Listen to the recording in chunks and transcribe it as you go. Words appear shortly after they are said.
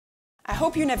I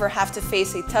hope you never have to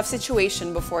face a tough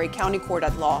situation before a county court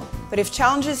at law. But if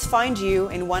challenges find you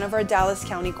in one of our Dallas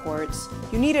County courts,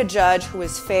 you need a judge who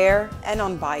is fair and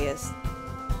unbiased.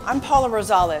 I'm Paula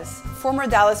Rosales, former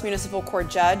Dallas Municipal Court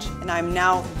judge, and I'm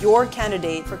now your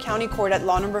candidate for County Court at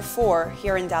Law Number 4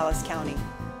 here in Dallas County.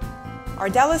 Our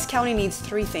Dallas County needs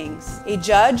three things: a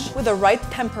judge with the right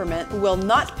temperament who will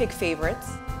not pick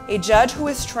favorites, a judge who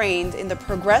is trained in the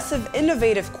progressive,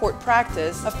 innovative court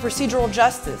practice of procedural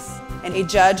justice, and a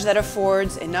judge that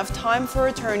affords enough time for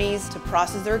attorneys to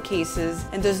process their cases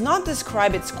and does not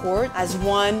describe its court as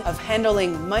one of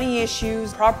handling money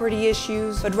issues, property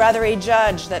issues, but rather a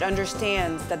judge that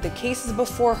understands that the cases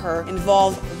before her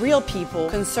involve real people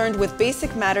concerned with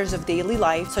basic matters of daily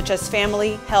life, such as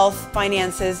family, health,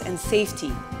 finances, and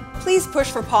safety. Please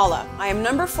push for Paula. I am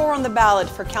number 4 on the ballot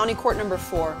for County Court number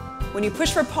 4. When you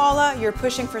push for Paula, you're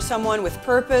pushing for someone with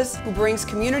purpose, who brings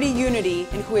community unity,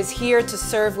 and who is here to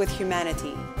serve with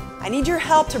humanity. I need your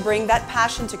help to bring that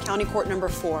passion to County Court number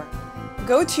 4.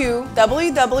 Go to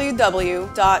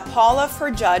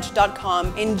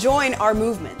www.paulaforjudge.com and join our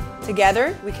movement.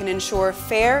 Together, we can ensure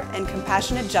fair and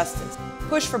compassionate justice.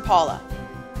 Push for Paula.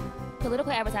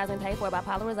 Political advertising paid for by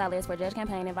Paula Rosales for judge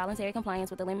campaign and voluntary compliance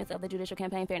with the limits of the Judicial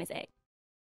Campaign Fairness Act.